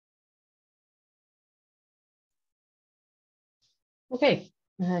Okay,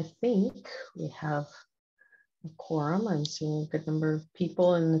 I think we have a quorum. I'm seeing a good number of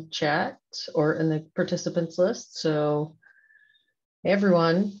people in the chat or in the participants list. So hey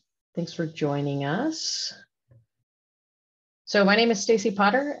everyone, thanks for joining us. So my name is Stacy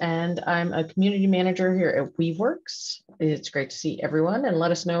Potter and I'm a community manager here at Weaveworks. It's great to see everyone, and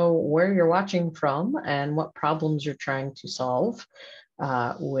let us know where you're watching from and what problems you're trying to solve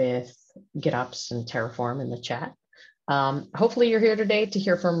with GitOps and Terraform in the chat. Hopefully you're here today to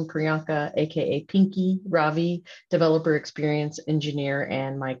hear from Priyanka, aka Pinky, Ravi, developer experience engineer,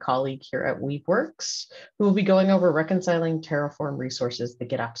 and my colleague here at Weaveworks, who will be going over reconciling Terraform resources the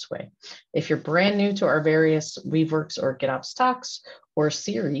GitOps way. If you're brand new to our various Weaveworks or GitOps talks or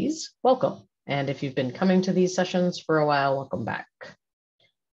series, welcome. And if you've been coming to these sessions for a while, welcome back.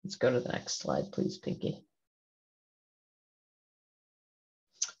 Let's go to the next slide, please, Pinky.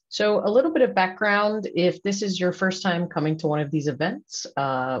 So a little bit of background, if this is your first time coming to one of these events,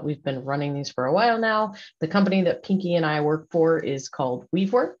 we've been running these for a while now. The company that Pinky and I work for is called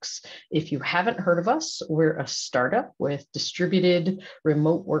Weaveworks. If you haven't heard of us, we're a startup with distributed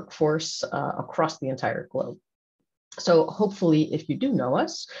remote workforce across the entire globe. So hopefully, if you do know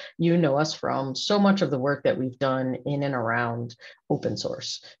us, you know us from so much of the work that we've done in and around open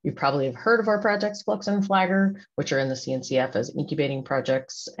source. You probably have heard of our projects, Flux and Flagger, which are in the CNCF as incubating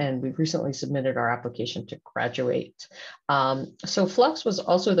projects, and we've recently submitted our application to graduate. So Flux was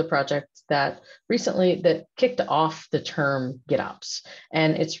also the project that recently kicked off the term GitOps,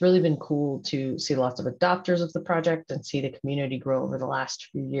 and it's really been cool to see lots of adopters of the project and see the community grow over the last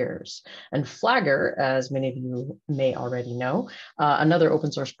few years. And Flagger, as many of you may already know, another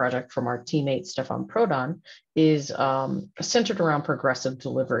open source project from our teammate Stefan Prodon, is centered around progressive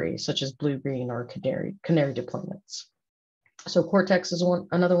delivery, such as blue-green or canary deployments. So Cortex is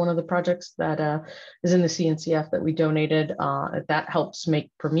another one of the projects that is in the CNCF that we donated. That helps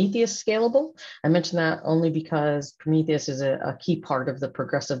make Prometheus scalable. I mention that only because Prometheus is a key part of the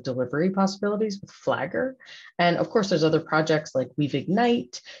progressive delivery possibilities with Flagger. And of course, there's other projects like Weave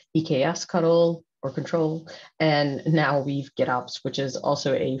Ignite, EKS Cuddle, or Control, and now Weave GitOps, which is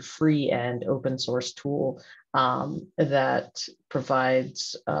also a free and open source tool that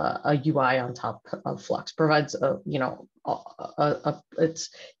provides a UI on top of Flux, provides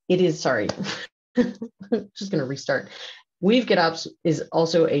sorry, just gonna restart. Weave GitOps is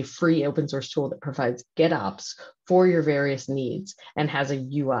also a free open source tool that provides GitOps for your various needs and has a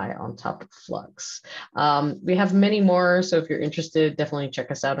UI on top of Flux. We have many more, so if you're interested, definitely check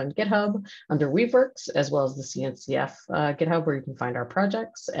us out on GitHub under Weaveworks, as well as the CNCF GitHub, where you can find our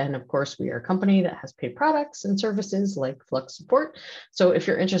projects. And of course, we are a company that has paid products and services like Flux support. So if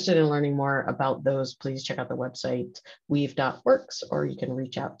you're interested in learning more about those, please check out the website weave.works, or you can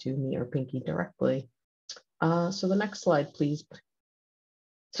reach out to me or Pinky directly. So the next slide, please.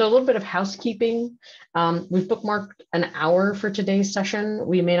 So a little bit of housekeeping. We've bookmarked an hour for today's session.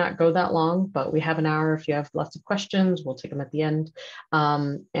 We may not go that long, but we have an hour. If you have lots of questions, we'll take them at the end.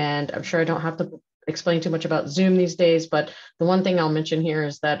 And I'm sure I don't have to explain too much about Zoom these days, but the one thing I'll mention here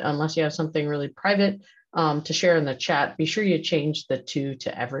is that unless you have something really private to share in the chat, be sure you change the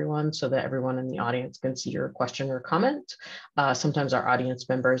to everyone so that everyone in the audience can see your question or comment. Sometimes our audience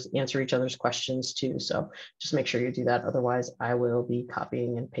members answer each other's questions too, so just make sure you do that. Otherwise, I will be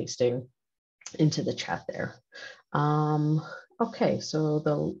copying and pasting into the chat there. Okay, so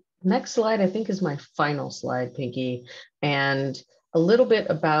the next slide I think is my final slide, Pinky, and a little bit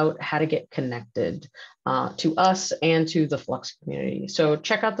about how to get connected to us and to the Flux community. So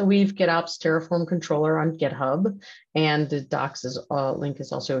check out the Weave GitOps Terraform controller on GitHub, and the docs link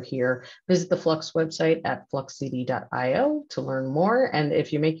is also here. Visit the Flux website at fluxcd.io to learn more. And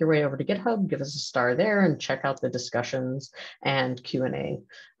if you make your way over to GitHub, give us a star there and check out the discussions and Q&A.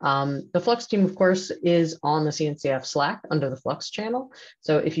 The Flux team, of course, is on the CNCF Slack under the Flux channel.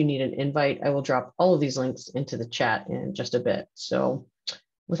 So if you need an invite, I will drop all of these links into the chat in just a bit. So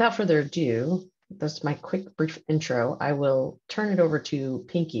without further ado, that's my quick brief intro. I will turn it over to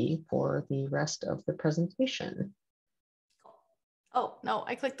Pinky for the rest of the presentation. Oh, no,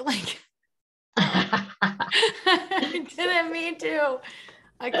 I clicked the link. I didn't mean to.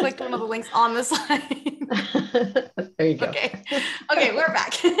 I clicked one of the links on the slide. There you go. Okay, we're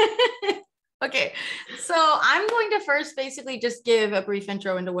back. Okay, so I'm going to first basically just give a brief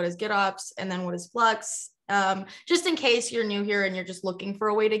intro into what is GitOps and then what is Flux. Just in case you're new here and you're just looking for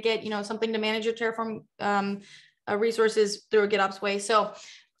a way to get, something to manage your Terraform resources through a GitOps way. So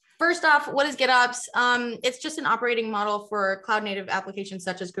First off, what is GitOps? It's just an operating model for cloud native applications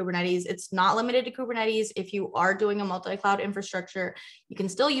such as Kubernetes. It's not limited to Kubernetes. If you are doing a multi-cloud infrastructure, you can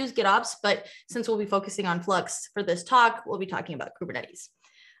still use GitOps, but since we'll be focusing on Flux for this talk, we'll be talking about Kubernetes.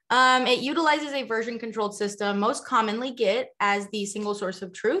 It utilizes a version controlled system, most commonly Git, as the single source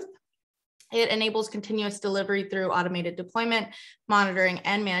of truth. It enables continuous delivery through automated deployment, monitoring,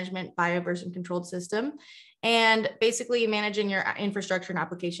 and management by a version controlled system. And basically managing your infrastructure and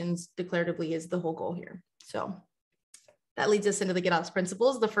applications declaratively is the whole goal here. So that leads us into the GitOps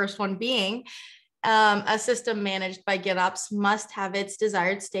principles. The first one being a system managed by GitOps must have its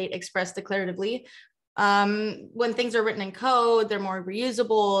desired state expressed declaratively. When things are written in code, they're more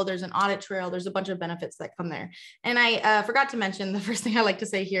reusable. There's an audit trail. There's a bunch of benefits that come there. And I forgot to mention, the first thing I like to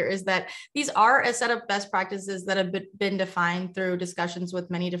say here is that these are a set of best practices that have been defined through discussions with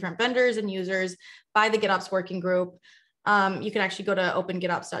many different vendors and users by the GitOps working group. You can actually go to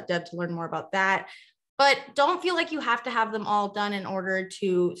opengitops.dev to learn more about that. But don't feel like you have to have them all done in order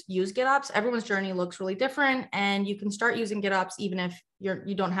to use GitOps. Everyone's journey looks really different, and you can start using GitOps even if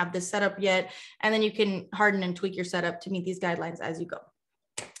you don't have this setup yet, and then you can harden and tweak your setup to meet these guidelines as you go.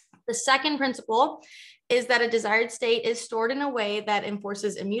 The second principle is that a desired state is stored in a way that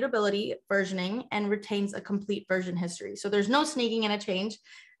enforces immutability, versioning, and retains a complete version history. So there's no sneaking in a change.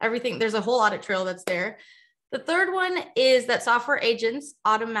 Everything, there's a whole audit trail that's there. The third one is that software agents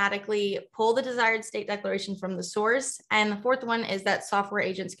automatically pull the desired state declaration from the source. And the fourth one is that software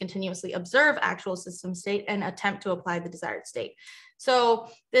agents continuously observe actual system state and attempt to apply the desired state. So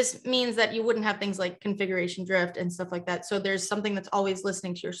this means that you wouldn't have things like configuration drift and stuff like that. So there's something that's always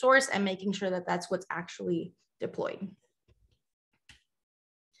listening to your source and making sure that that's what's actually deployed.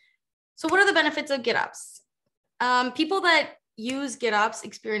 So what are the benefits of GitOps? People that use GitOps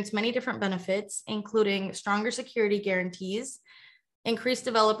experience many different benefits, including stronger security guarantees, increased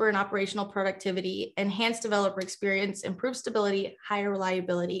developer and operational productivity, enhanced developer experience, improved stability, higher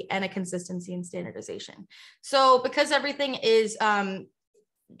reliability, and a consistency in standardization. So because everything is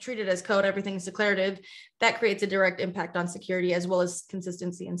treated as code, everything's declarative, that creates a direct impact on security as well as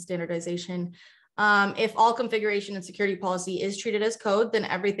consistency and standardization. If all configuration and security policy is treated as code, then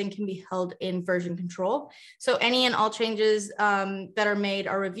everything can be held in version control. So any and all changes that are made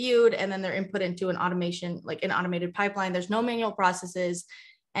are reviewed, and then they're input into an automation, like an automated pipeline. There's no manual processes,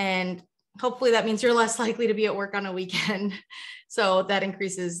 and hopefully that means you're less likely to be at work on a weekend. So that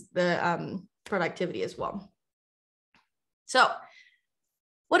increases the productivity as well. So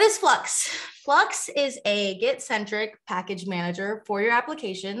what is Flux? Flux is a Git-centric package manager for your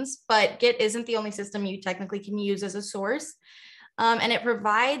applications, but Git isn't the only system you technically can use as a source. And it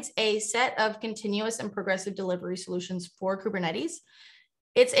provides a set of continuous and progressive delivery solutions for Kubernetes.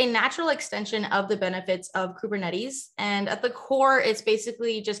 It's a natural extension of the benefits of Kubernetes. And at the core, it's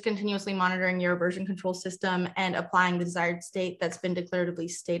basically just continuously monitoring your version control system and applying the desired state that's been declaratively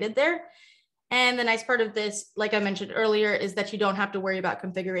stated there. And the nice part of this, like I mentioned earlier, is that you don't have to worry about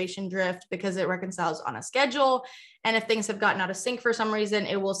configuration drift because it reconciles on a schedule. And if things have gotten out of sync for some reason,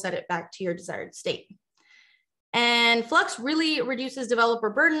 it will set it back to your desired state. And Flux really reduces developer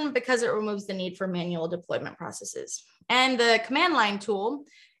burden because it removes the need for manual deployment processes. And the command line tool,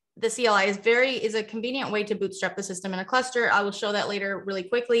 the CLI, is a convenient way to bootstrap the system in a cluster. I will show that later really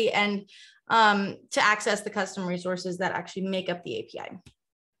quickly, and to access the custom resources that actually make up the API.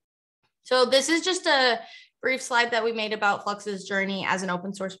 So this is just a brief slide that we made about Flux's journey as an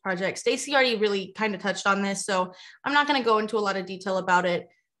open source project. Stacy already really kind of touched on this, so I'm not going to go into a lot of detail about it.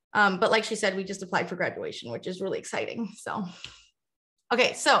 But like she said, we just applied for graduation, which is really exciting. So,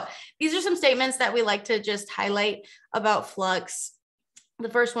 okay, so these are some statements that we like to just highlight about Flux. The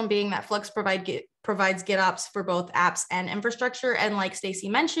first one being that Flux provides GitOps for both apps and infrastructure. And like Stacy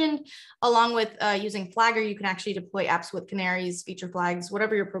mentioned, along with using Flagger, you can actually deploy apps with canaries, feature flags,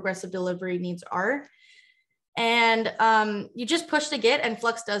 whatever your progressive delivery needs are. And you just push to Git and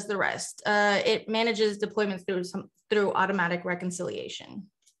Flux does the rest. It manages deployments through automatic reconciliation.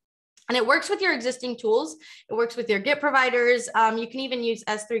 And it works with your existing tools. It works with your Git providers. You can even use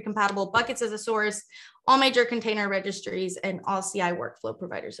S3 compatible buckets as a source, all major container registries, and all CI workflow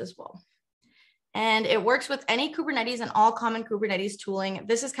providers as well. And it works with any Kubernetes and all common Kubernetes tooling.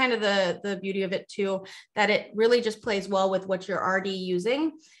 This is kind of the beauty of it too, that it really just plays well with what you're already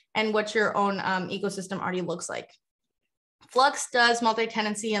using and what your own ecosystem already looks like. Flux does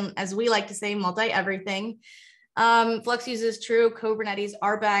multi-tenancy and, as we like to say, multi-everything. Flux uses true Kubernetes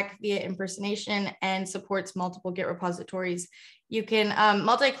RBAC via impersonation and supports multiple Git repositories. You can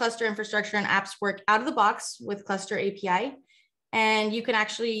multi-cluster infrastructure and apps work out of the box with Cluster API. And you can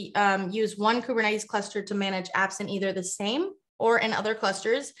actually use one Kubernetes cluster to manage apps in either the same or in other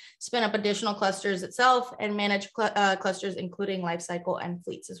clusters, spin up additional clusters itself, and manage clusters, including lifecycle and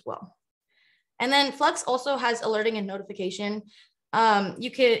fleets as well. And then Flux also has alerting and notification.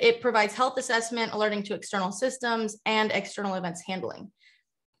 It provides health assessment, alerting to external systems, and external events handling.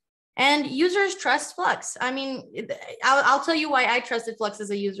 And users trust Flux. I mean, I'll tell you why I trusted Flux as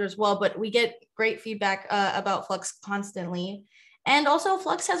a user as well, but we get great feedback about Flux constantly. And also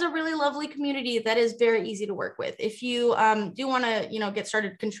Flux has a really lovely community that is very easy to work with. If you do want to, get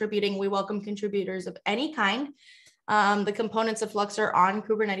started contributing, we welcome contributors of any kind. The components of Flux are on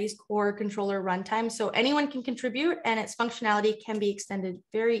Kubernetes core controller runtime, so anyone can contribute and its functionality can be extended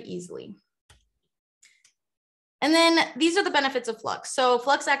very easily. And then these are the benefits of Flux. So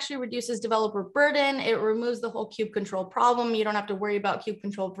Flux actually reduces developer burden. It removes the whole kube control problem. You don't have to worry about kube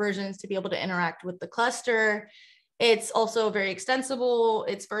control versions to be able to interact with the cluster. It's also very extensible.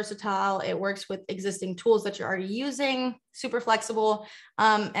 It's versatile. It works with existing tools that you're already using, super flexible.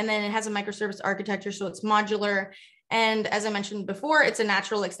 And then it has a microservice architecture, so it's modular. And as I mentioned before, it's a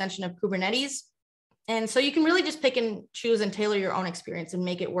natural extension of Kubernetes. And so you can really just pick and choose and tailor your own experience and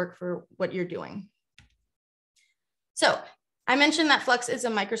make it work for what you're doing. So I mentioned that Flux is a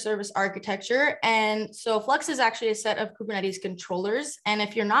microservice architecture. And so Flux is actually a set of Kubernetes controllers. And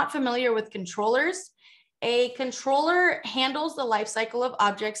if you're not familiar with controllers, a controller handles the lifecycle of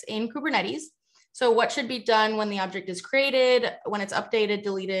objects in Kubernetes. So what should be done when the object is created, when it's updated,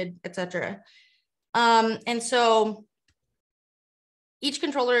 deleted, etc. And so each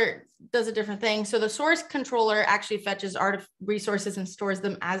controller does a different thing. So the source controller actually fetches resources and stores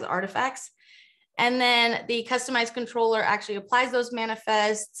them as artifacts. And then the customized controller actually applies those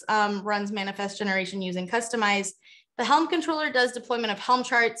manifests, runs manifest generation using customize. The Helm controller does deployment of Helm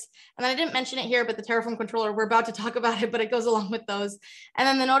charts. And then I didn't mention it here, but the Terraform controller, we're about to talk about it, but it goes along with those. And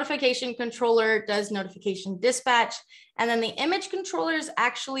then the notification controller does notification dispatch. And then the image controllers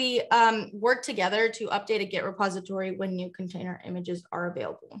actually work together to update a Git repository when new container images are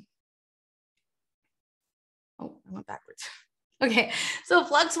available. Oh, I went backwards. Okay, so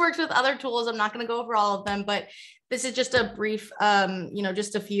Flux works with other tools. I'm not going to go over all of them, but this is just a brief,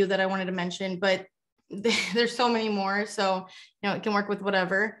 just a few that I wanted to mention, but there's so many more. So, it can work with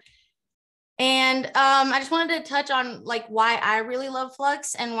whatever. And I just wanted to touch on why I really love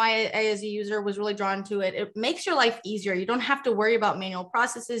Flux and why I, as a user, was really drawn to it. It makes your life easier. You don't have to worry about manual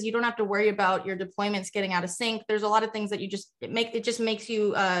processes. You don't have to worry about your deployments getting out of sync. There's a lot of things that it just makes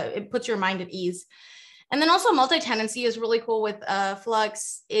you, it puts your mind at ease. And then also multi-tenancy is really cool with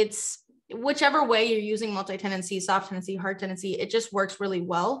Flux. It's whichever way you're using multi-tenancy, soft tenancy, hard tenancy, it just works really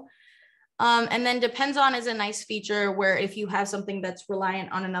well. And then depends on is a nice feature where if you have something that's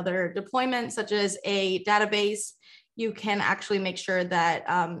reliant on another deployment, such as a database, you can actually make sure that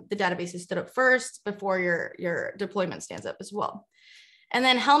the database is stood up first before your deployment stands up as well. And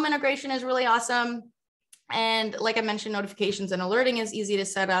then Helm integration is really awesome. And like I mentioned, notifications and alerting is easy to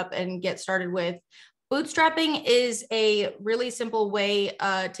set up and get started with. Bootstrapping is a really simple way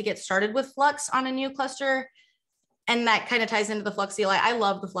to get started with Flux on a new cluster. And that kind of ties into the Flux CLI. I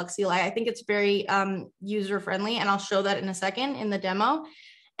love the Flux CLI. I think it's very user-friendly, and I'll show that in a second in the demo.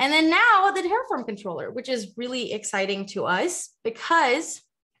 And then now the Terraform controller, which is really exciting to us because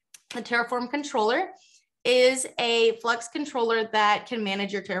the Terraform controller is a Flux controller that can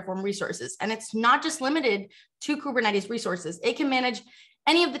manage your Terraform resources. And it's not just limited to Kubernetes resources. It can manage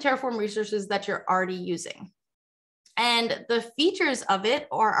any of the Terraform resources that you're already using. And the features of it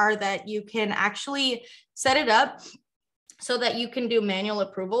are that you can actually set it up so that you can do manual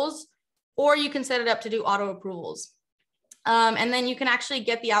approvals, or you can set it up to do auto approvals. And then you can actually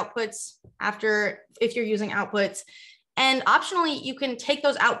get the outputs if you're using outputs. And optionally, you can take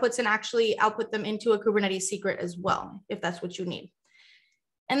those outputs and actually output them into a Kubernetes secret as well, if that's what you need.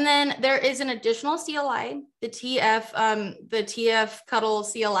 And then there is an additional CLI, the TF Cuddle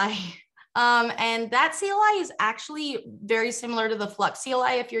CLI. And that CLI is actually very similar to the Flux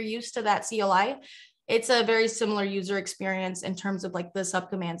CLI. If you're used to that CLI, it's a very similar user experience in terms of the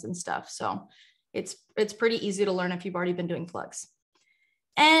subcommands and stuff. So it's pretty easy to learn if you've already been doing Flux.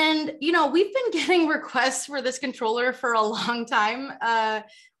 And, we've been getting requests for this controller for a long time.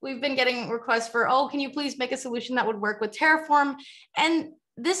 We've been getting requests for, can you please make a solution that would work with Terraform? And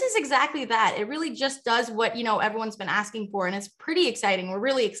this is exactly that. It really just does what, everyone's been asking for, and it's pretty exciting. We're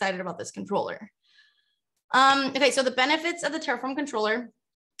really excited about this controller. Okay, so the benefits of the Terraform controller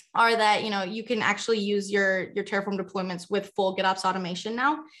are that, you can actually use your Terraform deployments with full GitOps automation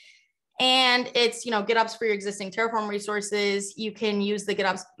now. And it's, GitOps for your existing Terraform resources. You can use the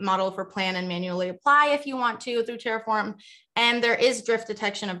GitOps model for plan and manually apply if you want to through Terraform. And there is drift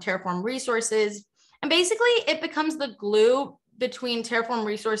detection of Terraform resources. And basically it becomes the glue between Terraform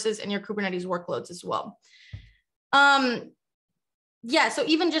resources and your Kubernetes workloads as well. Yeah, so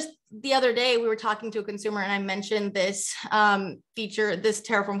even just the other day, we were talking to a consumer and I mentioned this feature, this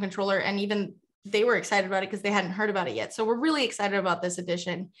Terraform controller, and even they were excited about it because they hadn't heard about it yet. So we're really excited about this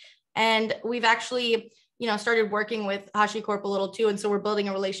addition. And we've actually, started working with HashiCorp a little too. And so we're building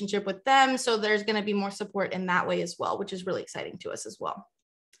a relationship with them. So there's going to be more support in that way as well, which is really exciting to us as well.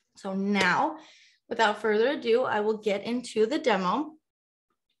 So now, without further ado, I will get into the demo.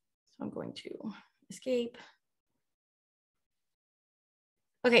 So I'm going to escape.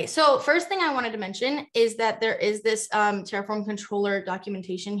 Okay, so first thing I wanted to mention is that there is this Terraform controller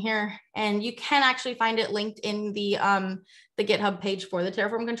documentation here, and you can actually find it linked in the GitHub page for the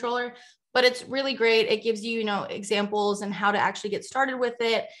Terraform controller, but it's really great. It gives you, examples and how to actually get started with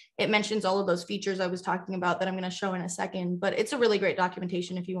it. It mentions all of those features I was talking about that I'm going to show in a second, but it's a really great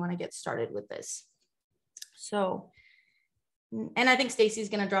documentation if you want to get started with this. So, and I think Stacy's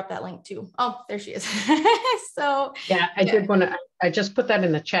going to drop that link too. Oh, there she is. So yeah, I did want to, I just put that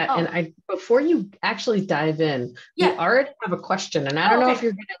in the chat. And before you actually dive in, we already have a question, and I don't know if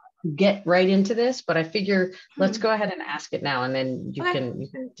you're going to get right into this, but I figure let's go ahead and ask it now, and then you can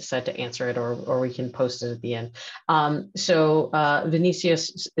decide to answer it, or we can post it at the end. So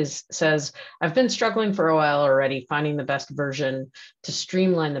Vinicius says, I've been struggling for a while already, finding the best version to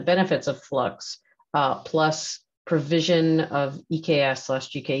streamline the benefits of Flux, plus provision of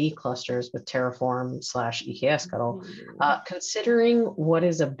EKS/GKE clusters with Terraform/EKS cuddle. Considering what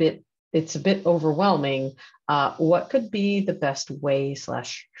is it's a bit overwhelming, what could be the best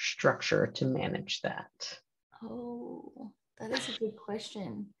way/structure to manage that? Oh, that is a good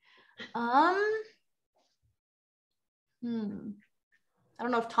question. I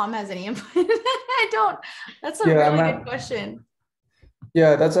don't know if Tom has any input. I don't. That's a really good question.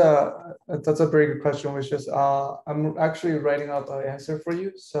 Yeah, that's a very good question, which is I'm actually writing out the answer for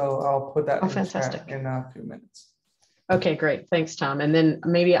you. So I'll put that in the chat in a few minutes. Okay, great. Thanks, Tom. And then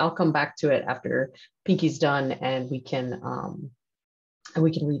maybe I'll come back to it after Pinky's done, and we can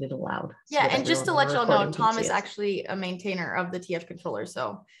read it aloud. Yeah, and just to let y'all know, Tom is actually a maintainer of the TF controller.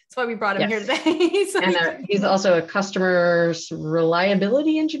 So that's why we brought him here today. So and he's also a customer's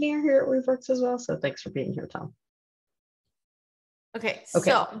reliability engineer here at Weaveworks as well. So thanks for being here, Tom. Okay,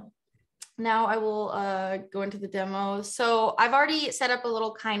 so now I will go into the demo. So I've already set up a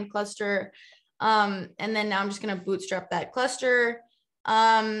little kind cluster, and then now I'm just going to bootstrap that cluster.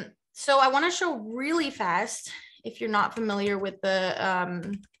 So I want to show really fast, if you're not familiar with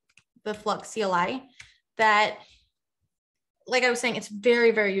the Flux CLI, that, like I was saying, it's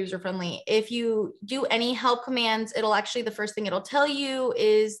very, very user-friendly. If you do any help commands, it'll actually, the first thing it'll tell you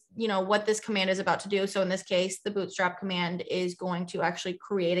is, what this command is about to do. So in this case, the bootstrap command is going to actually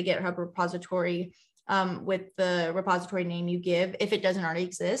create a GitHub repository with the repository name you give, if it doesn't already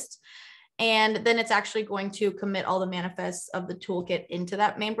exist. And then it's actually going to commit all the manifests of the toolkit into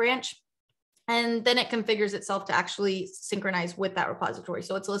that main branch. And then it configures itself to actually synchronize with that repository.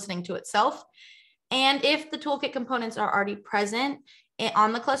 So it's listening to itself. And if the toolkit components are already present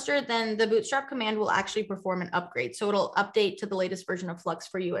on the cluster, then the bootstrap command will actually perform an upgrade. So it'll update to the latest version of Flux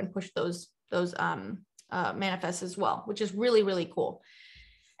for you and push those manifests as well, which is really, really cool.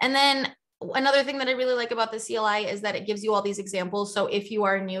 And then another thing that I really like about the CLI is that it gives you all these examples. So if you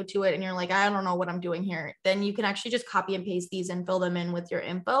are new to it and you're like, I don't know what I'm doing here, then you can actually just copy and paste these and fill them in with your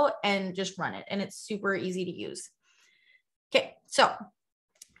info and just run it. And it's super easy to use. Okay, so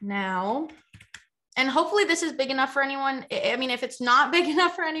now, and hopefully this is big enough for anyone. I mean, if it's not big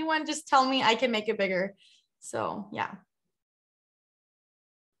enough for anyone, just tell me, I can make it bigger. So yeah.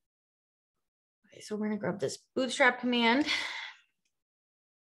 Okay, so we're gonna grab this bootstrap command.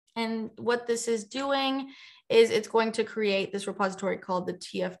 And what this is doing is it's going to create this repository called the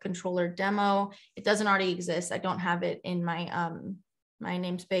TF controller demo. It doesn't already exist. I don't have it in my, my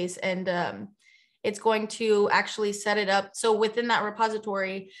namespace, and it's going to actually set it up. So within that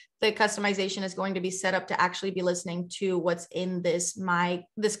repository, the customization is going to be set up to actually be listening to what's in this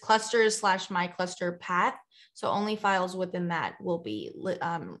cluster/my cluster path. So only files within that will be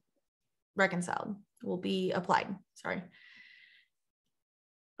reconciled, will be applied, sorry.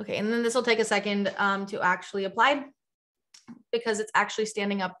 Okay, and then this will take a second to actually apply, because it's actually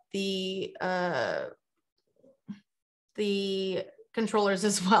standing up the controllers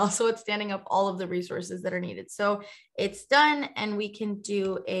as well. So it's standing up all of the resources that are needed. So it's done, and we can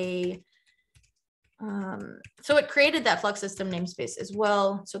do a, so it created that Flux system namespace as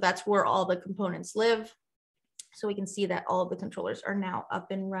well. So that's where all the components live. So we can see that all of the controllers are now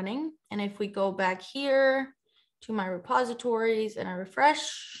up and running. And if we go back here to my repositories and I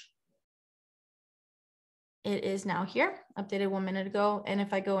refresh, it is now here, updated 1 minute ago. And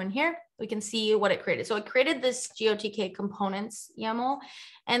if I go in here, we can see what it created. So it created this GOTK components YAML.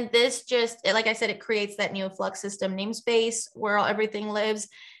 And this just, like I said, it creates that new Flux system namespace where everything lives.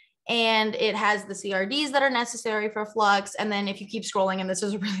 And it has the CRDs that are necessary for Flux. And then if you keep scrolling, and this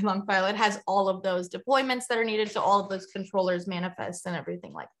is a really long file, it has all of those deployments that are needed. So all of those controllers manifest and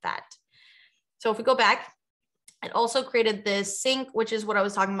everything like that. So if we go back, it also created this sync, which is what I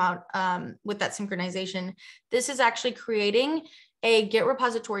was talking about with that synchronization. This is actually creating a Git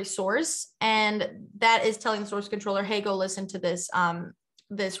repository source. And that is telling the source controller, hey, go listen to this,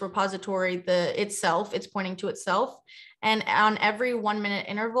 this repository itself. It's pointing to itself. And on every 1 minute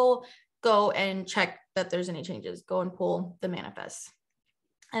interval, go and check that there's any changes. Go and pull the manifests.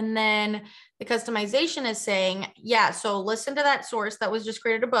 And then the customization is saying, yeah, so listen to that source that was just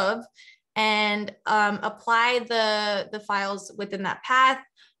created above and apply the files within that path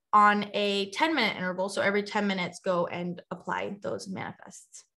on a 10-minute interval. So every 10 minutes, go and apply those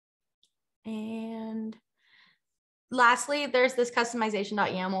manifests. And lastly, there's this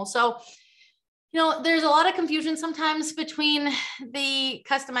customization.yaml. So, you know, there's a lot of confusion sometimes between the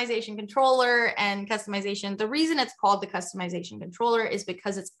customization controller and customization. The reason it's called the customization controller is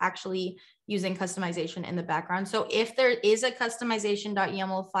because it's actually using customization in the background. So if there is a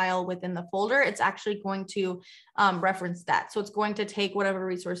customization.yaml file within the folder, it's actually going to reference that. So it's going to take whatever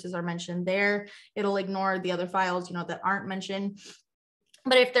resources are mentioned there. It'll ignore the other files, you know, that aren't mentioned.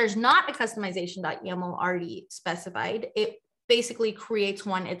 But if there's not a customization.yaml already specified, it basically creates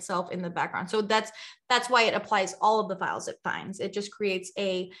one itself in the background. So that's why it applies all of the files it finds. It just creates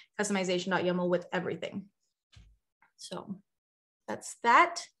a customization.yaml with everything. So that's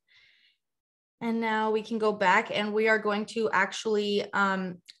that. And now we can go back and we are going to actually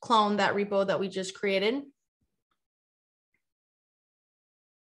clone that repo that we just created.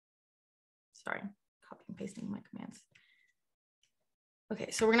 Sorry, copy and pasting my commands.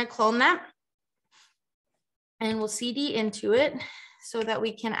 Okay, so we're going to clone that. And we'll CD into it so that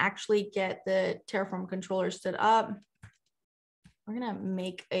we can actually get the Terraform controller stood up. We're gonna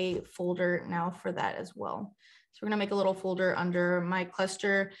make a folder now for that as well. So we're gonna make a little folder under my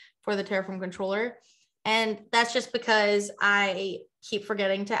cluster for the Terraform controller. And that's just because I keep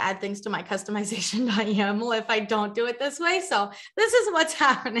forgetting to add things to my customization.yaml if I don't do it this way. So this is what's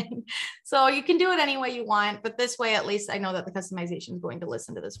happening. So you can do it any way you want, but this way, at least I know that the customization is going to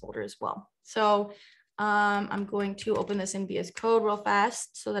listen to this folder as well. So I'm going to open this in VS Code real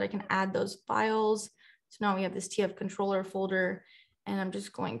fast so that I can add those files. So now we have this TF controller folder, and I'm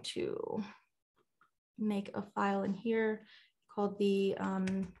just going to make a file in here called the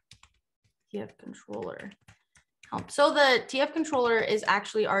TF controller Helm. So the TF controller is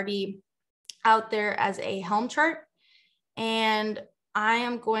actually already out there as a Helm chart, and I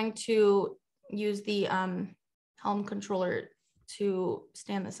am going to use the Helm controller to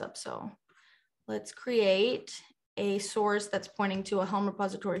stand this up. So let's create a source that's pointing to a Helm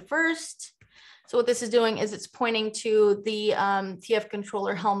repository first. So what this is doing is it's pointing to the TF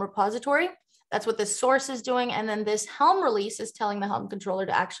controller Helm repository. That's what this source is doing. And then this Helm release is telling the Helm controller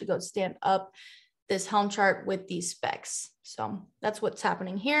to actually go stand up this Helm chart with these specs. So that's what's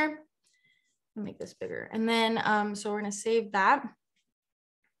happening here. I'll make this bigger. And then, so we're going to save that.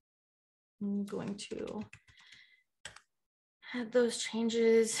 I'm going to add those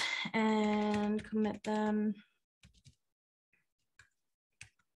changes and commit them.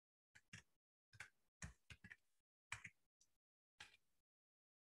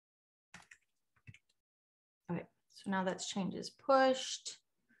 Okay, so now that's changes pushed.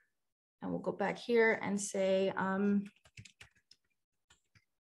 And we'll go back here and say,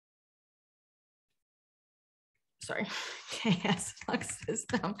 sorry, KS Flux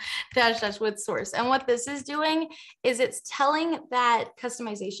system -- with source. And what this is doing is it's telling that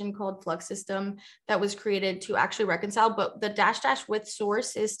customization called Flux system that was created to actually reconcile, but the -- with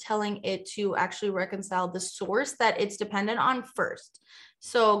source is telling it to actually reconcile the source that it's dependent on first.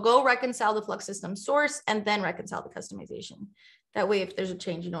 So go reconcile the Flux system source and then reconcile the customization. That way, if there's a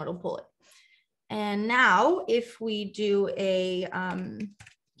change, you know, it'll pull it. And now if we do a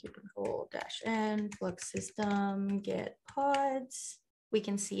control -n Flux system get pods, we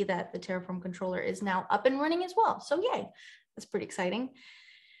can see that the Terraform controller is now up and running as well. So yay, that's pretty exciting.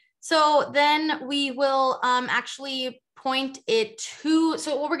 So then we will actually point it to,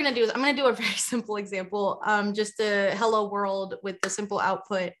 so what we're gonna do is I'm gonna do a very simple example, just a hello world with the simple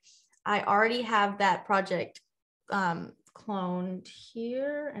output. I already have that project cloned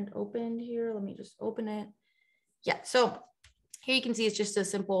here and opened here. Let me just open it. Yeah, so Here you can see it's just a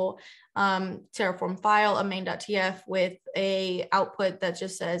simple Terraform file, a main.tf with a output that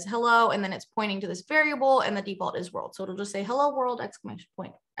just says hello, and then it's pointing to this variable, and the default is world. So it'll just say hello world exclamation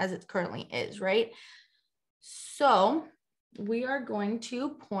point as it currently is, right? So we are going to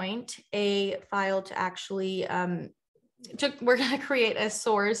point a file to actually, we're going to create a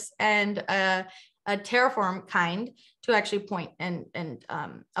source and a Terraform kind to actually point and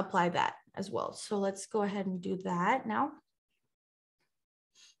apply that as well. So let's go ahead and do that now.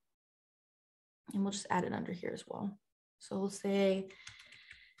 And we'll just add it under here as well. So we'll say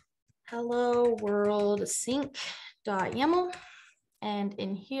hello world sync.yaml. And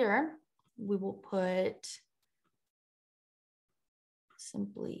in here, we will put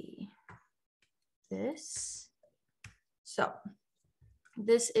simply this. So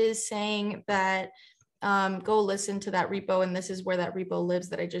this is saying that go listen to that repo. And this is where that repo lives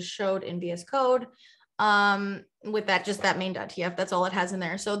that I just showed in VS Code. With that, just that main.tf, that's all it has in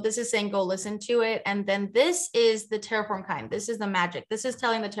there. So this is saying go listen to it. And then this is the Terraform kind. This is the magic. This is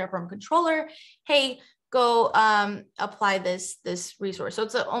telling the Terraform controller, hey, go apply this resource. So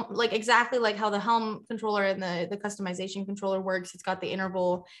it's like exactly like how the Helm controller and the customization controller works. It's got the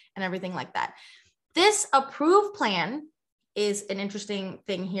interval and everything like that. This approve plan is an interesting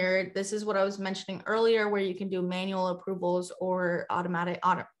thing here. This is what I was mentioning earlier, where you can do manual approvals or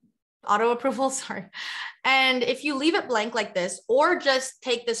auto approval, sorry. And if you leave it blank like this, or just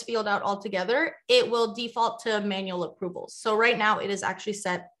take this field out altogether, it will default to manual approvals. So right now it is actually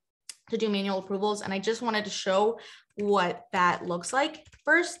set to do manual approvals. And I just wanted to show what that looks like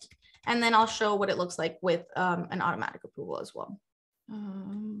first, and then I'll show what it looks like with an automatic approval as well.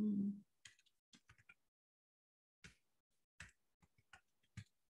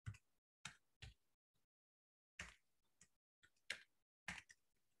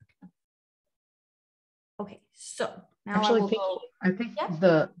 Okay, so now actually, I think yeah.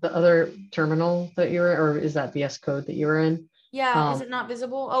 the other terminal that you're in, or is that VS Code that you were in? Yeah, is it not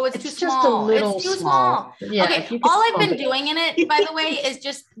visible? Oh, it's too just small. A little it's too small. Yeah, okay, all I've been doing in it, by the way, is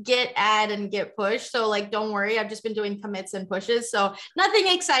just git add and git push. So like, don't worry, I've just been doing commits and pushes. So nothing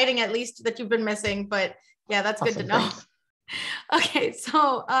exciting, at least that you've been missing, but yeah, that's awesome, good to know. Thanks. Okay,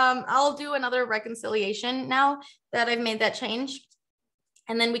 so I'll do another reconciliation now that I've made that change.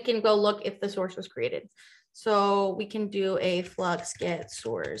 And then we can go look if the source was created. So we can do a flux get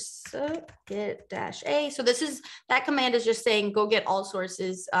source get -a. So that command is just saying go get all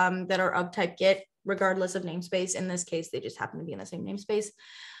sources that are of type git, regardless of namespace. In this case, they just happen to be in the same namespace.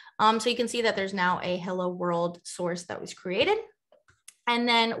 So you can see that there's now a hello world source that was created. And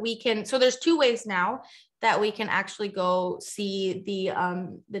then we can, so there's two ways now that we can actually go see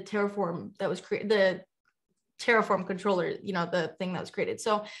the Terraform that was created, the Terraform controller, you know, the thing that was created.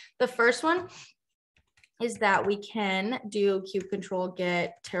 So the first one is that we can do kube control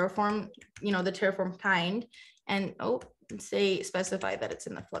get Terraform, you know, the Terraform kind, and say specify that it's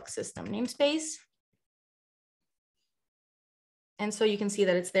in the Flux system namespace. And so you can see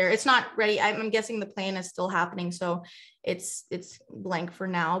that it's there. It's not ready. I'm guessing the plan is still happening, so it's blank for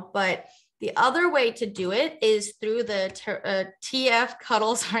now. But the other way to do it is through the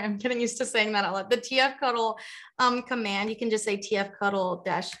tfctl. Sorry, I'm getting used to saying that a lot. The tfctl command. You can just say tfctl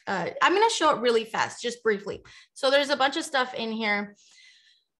dash. I'm going to show it really fast, just briefly. So there's a bunch of stuff in here.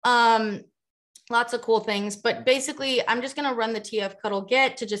 Lots of cool things, but basically I'm just going to run the tfctl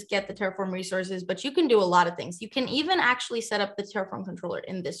get to just get the Terraform resources, but you can do a lot of things. You can even actually set up the Terraform controller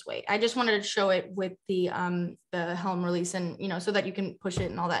in this way. I just wanted to show it with the Helm release, and, you know, so that you can push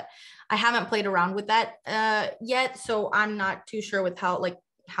it and all that. I haven't played around with that yet, so I'm not too sure with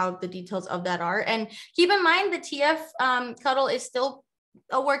how the details of that are. And keep in mind the tfctl is still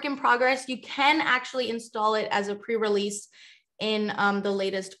a work in progress. You can actually install it as a pre-release in the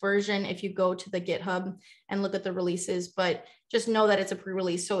latest version if you go to the GitHub and look at the releases, but just know that it's a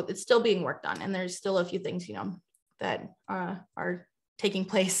pre-release, so it's still being worked on, and there's still a few things, you know, that are taking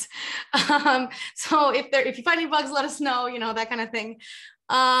place. So if you find any bugs, let us know, you know, that kind of thing.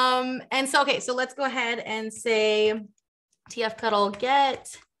 And so, okay, so let's go ahead and say tfctl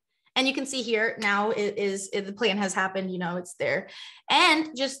get. And you can see here now the plan has happened, you know, it's there.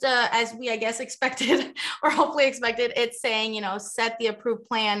 And just as we, I guess, expected or hopefully expected, it's saying, you know, set the approved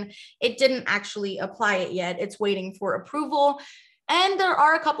plan. It didn't actually apply it yet. It's waiting for approval. And there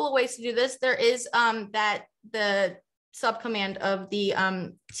are a couple of ways to do this. There is the subcommand of the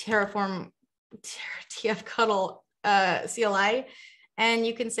Terraform tfctl CLI. And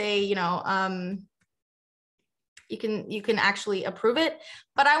you can say, you know, you can actually approve it,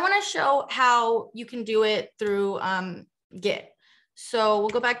 but I want to show how you can do it through Git. So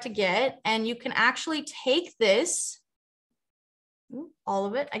we'll go back to Git, and you can actually take this all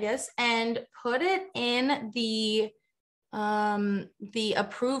of it, I guess, and put it in the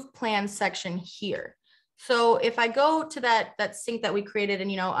approved plan section here. So if I go to that sync that we created in,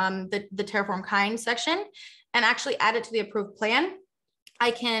 the Terraform kind section and actually add it to the approved plan,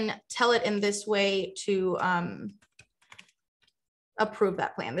 I can tell it in this way to approve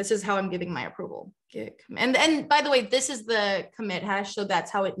that plan. This is how I'm giving my approval. And by the way, this is the commit hash. So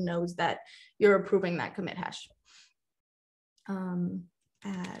that's how it knows that you're approving that commit hash.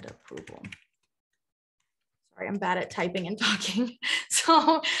 Add approval. Sorry, I'm bad at typing and talking.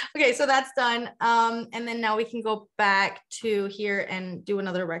 So, okay, so that's done. And then now we can go back to here and do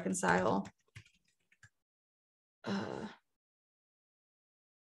another reconcile.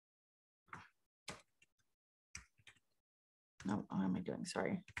 No, what am I doing?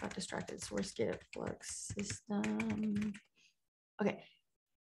 Sorry, got distracted. Source git flux system. Okay.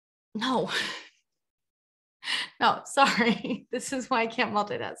 No. No, sorry. This is why I can't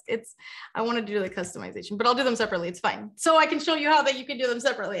multitask. I want to do the customization, but I'll do them separately. It's fine. So I can show you how that you can do them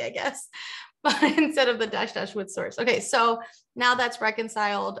separately, I guess, but instead of the -- with source. Okay, so now that's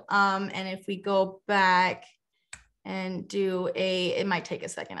reconciled. And if we go back and do it might take a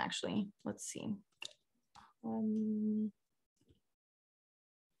second actually. Let's see.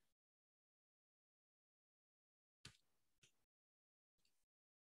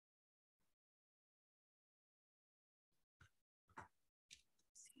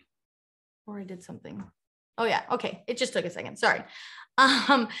 Or I did something. Oh yeah, okay. It just took a second, sorry.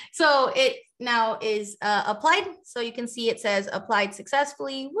 So it now is applied. So you can see it says applied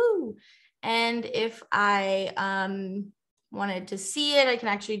successfully, woo. And if I wanted to see it, I can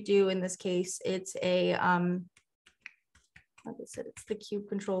actually do, in this case, it's a, like I said, it's the cube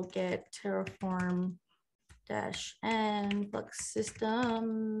control get Terraform -n Flux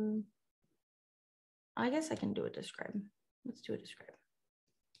system. I guess I can do a describe. Let's do a describe.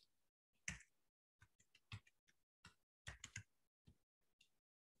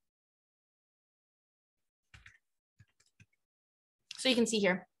 So you can see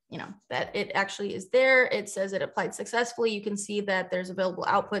here, that it actually is there. It says it applied successfully. You can see that there's available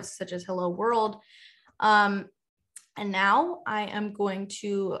outputs such as hello world. And now I am going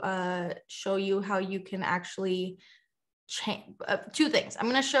to show you how you can actually change two things. I'm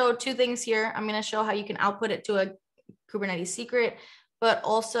going to show two things here. I'm going to show how you can output it to a Kubernetes secret, but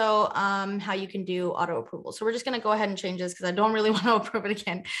also how you can do auto approval. So we're just going to go ahead and change this because I don't really want to approve it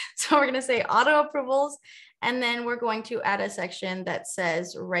again. So we're going to say auto approvals. And then we're going to add a section that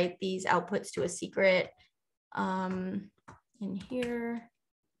says, write these outputs to a secret in here.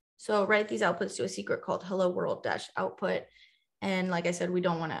 So write these outputs to a secret called hello world -output. And like I said, we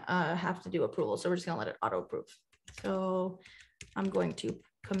don't want to have to do approval. So we're just going to let it auto approve. So I'm going to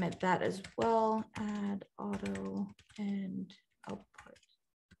commit that as well. Add auto and output.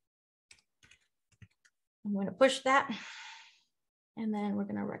 I'm going to push that. And then we're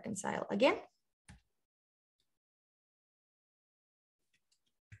going to reconcile again.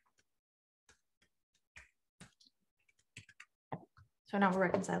 So now we're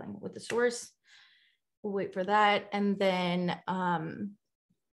reconciling with the source. We'll wait for that. And then,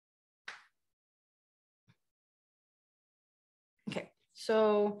 okay,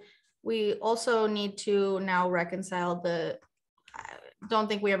 so we also need to now reconcile I don't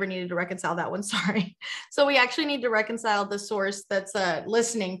think we ever needed to reconcile that one, sorry. So we actually need to reconcile the source that's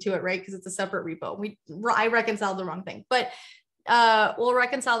listening to it, right? Because it's a separate repo. I reconciled the wrong thing, but we'll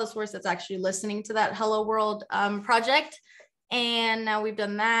reconcile the source that's actually listening to that hello world project. And now we've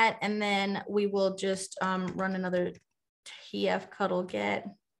done that. And then we will just run another tf-cuttle get.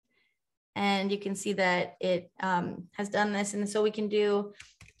 And you can see that it has done this. And so we can do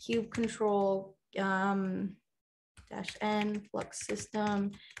cube control -n flux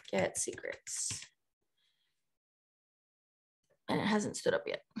system get secrets. And it hasn't stood up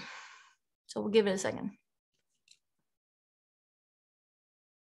yet. So we'll give it a second.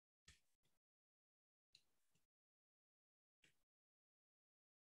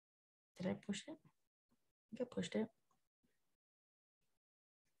 Did I push it? I think I pushed it.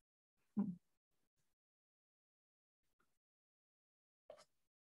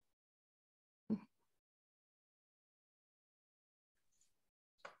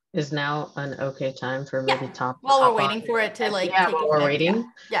 Is now an okay time for maybe Tom? While we're waiting for it to like. Yeah, while we're waiting.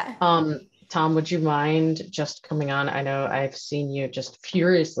 Yeah. Tom, would you mind just coming on? I know I've seen you just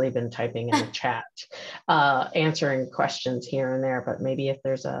furiously been typing in the chat, answering questions here and there, but maybe if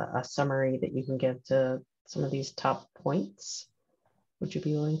there's a summary that you can give to some of these top points, would you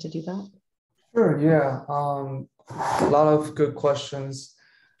be willing to do that? Sure, yeah. A lot of good questions.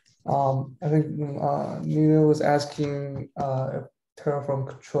 I think Nina was asking Terraform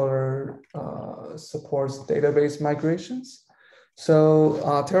controller supports database migrations. So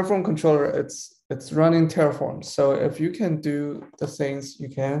Terraform controller, it's running Terraform. So if you can do the things you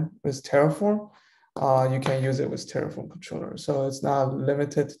can with Terraform, you can use it with Terraform controller. So it's not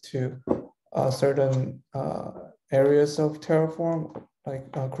limited to certain areas of Terraform, like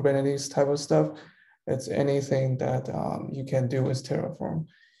Kubernetes type of stuff. It's anything that you can do with Terraform,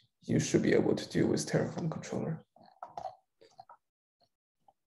 you should be able to do with Terraform controller.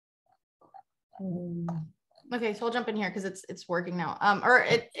 Okay, so I'll jump in here because it's working now. Or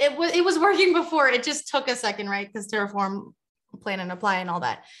it was working before. It just took a second, right? Because Terraform plan and apply and all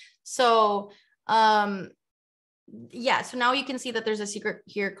that. So yeah, so now you can see that there's a secret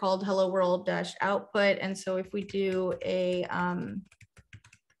here called hello world -output. And so if we do a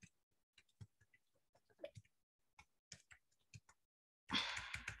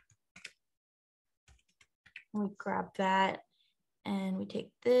we grab that and we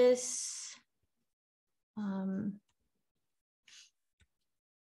take this. I'm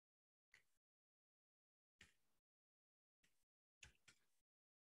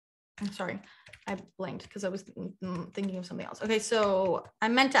sorry, I blanked because I was thinking of something else. Okay, so I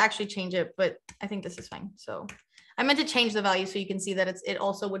meant to actually change it, but I think this is fine. So I meant to change the value so you can see that it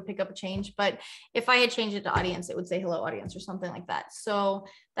also would pick up a change. But if I had changed it to audience, it would say hello audience or something like that. So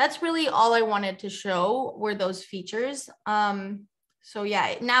that's really all I wanted to show were those features. So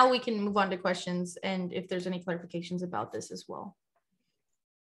yeah, now we can move on to questions and if there's any clarifications about this as well.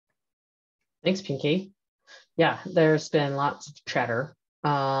 Thanks, Pinky. Yeah, there's been lots of chatter,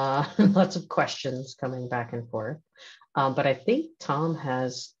 lots of questions coming back and forth. But I think Tom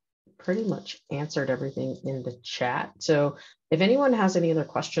has pretty much answered everything in the chat. So if anyone has any other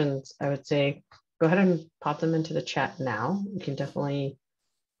questions, I would say go ahead and pop them into the chat now. You can definitely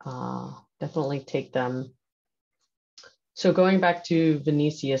take them. So going back to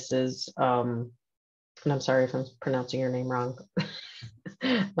Vinicius's, and I'm sorry if I'm pronouncing your name wrong.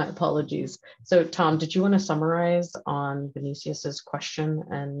 My apologies. So Tom, did you want to summarize on Vinicius's question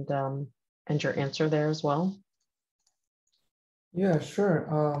and your answer there as well? Yeah, sure.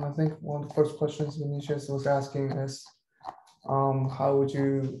 I think one of the first questions Vinicius was asking is, how would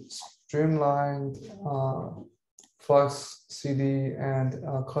you streamline Flux, CD, and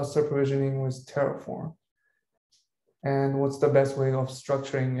cluster provisioning with Terraform? And what's the best way of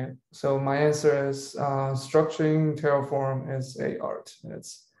structuring it? So my answer is structuring Terraform is an art.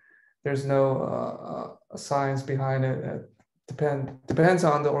 There's no science behind it. It depends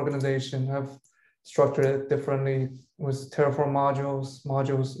on the organization. I've structured it differently with Terraform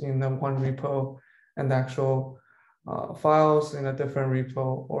modules in the one repo, and the actual files in a different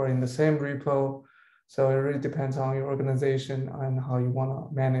repo or in the same repo. So it really depends on your organization and how you want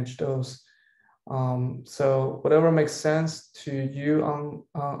to manage those. So whatever makes sense to you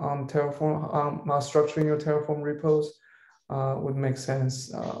on Terraform, structuring your Terraform repos would make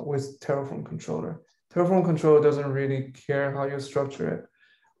sense with Terraform controller. Terraform controller doesn't really care how you structure it.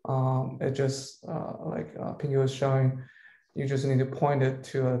 It just, like Pinky was showing, you just need to point it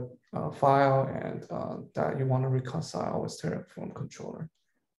to a file and that you want to reconcile with Terraform controller.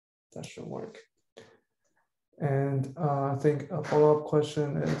 That should work. And I think a follow-up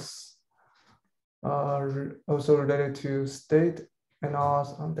question is also related to state and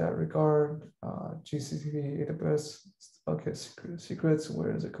auth on that regard. GCP, AWS, okay, secrets,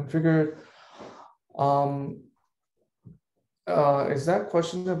 where is it configured? Is that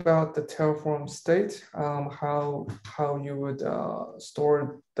question about the Terraform state? How you would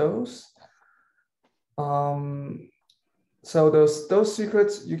store those? So those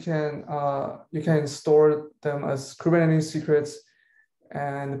secrets you can store them as Kubernetes secrets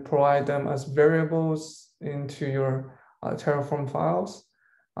and provide them as variables into your Terraform files.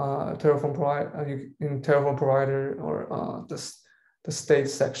 In Terraform provider or the state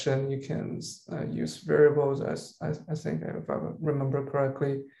section, you can use variables as I think, if I remember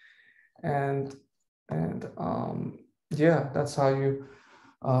correctly, and yeah, that's how you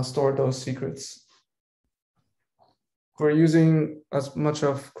store those secrets. We're using as much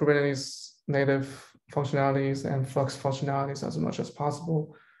of Kubernetes native functionalities and Flux functionalities as much as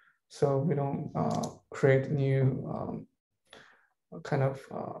possible, so we don't create new kind of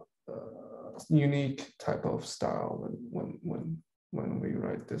unique type of style when we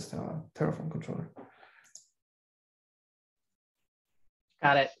write this Terraform controller.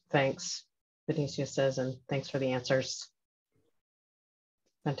 Got it. Thanks, Vinicius says, and thanks for the answers.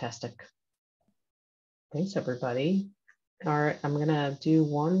 Fantastic. Thanks, everybody. All right, I'm gonna do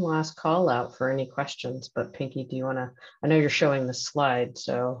one last call out for any questions, but Pinky, do you wanna, I know you're showing the slide,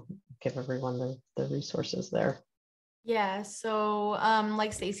 so give everyone the resources there. Yeah, so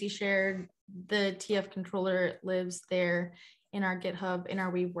like Stacy shared, the TF controller lives there in our GitHub, in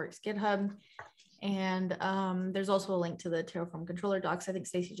our Weaveworks GitHub. And there's also a link to the Terraform controller docs. I think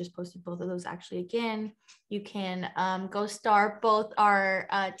Stacy just posted both of those actually again. You can go start both our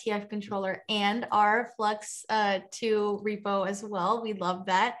TF controller and our Flux 2 repo as well. We love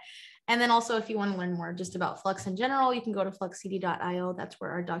that. And then also, if you want to learn more just about Flux in general, you can go to fluxcd.io. That's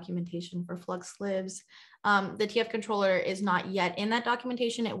where our documentation for Flux lives. The TF controller is not yet in that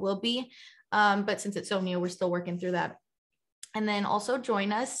documentation. It will be, but since it's so new, we're still working through that. And then also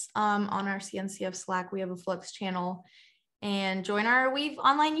join us on our CNCF Slack. We have a Flux channel, and join our Weave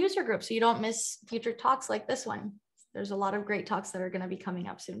online user group so you don't miss future talks like this one. There's a lot of great talks that are going to be coming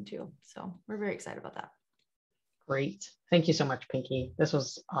up soon too. So we're very excited about that. Great. Thank you so much, Pinky. This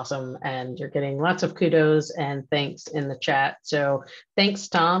was awesome. And you're getting lots of kudos and thanks in the chat. So thanks,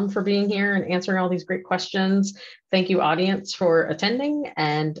 Tom, for being here and answering all these great questions. Thank you, audience, for attending.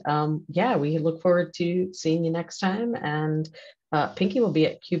 And yeah, we look forward to seeing you next time. And Pinky will be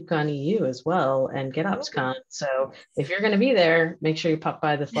at KubeCon EU as well and GitOpsCon. So if you're going to be there, make sure you pop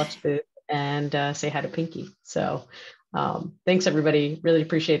by the Flux booth and say hi to Pinky. So thanks, everybody. Really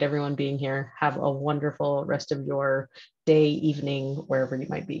appreciate everyone being here. Have a wonderful rest of your day, evening, wherever you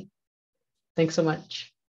might be. Thanks so much.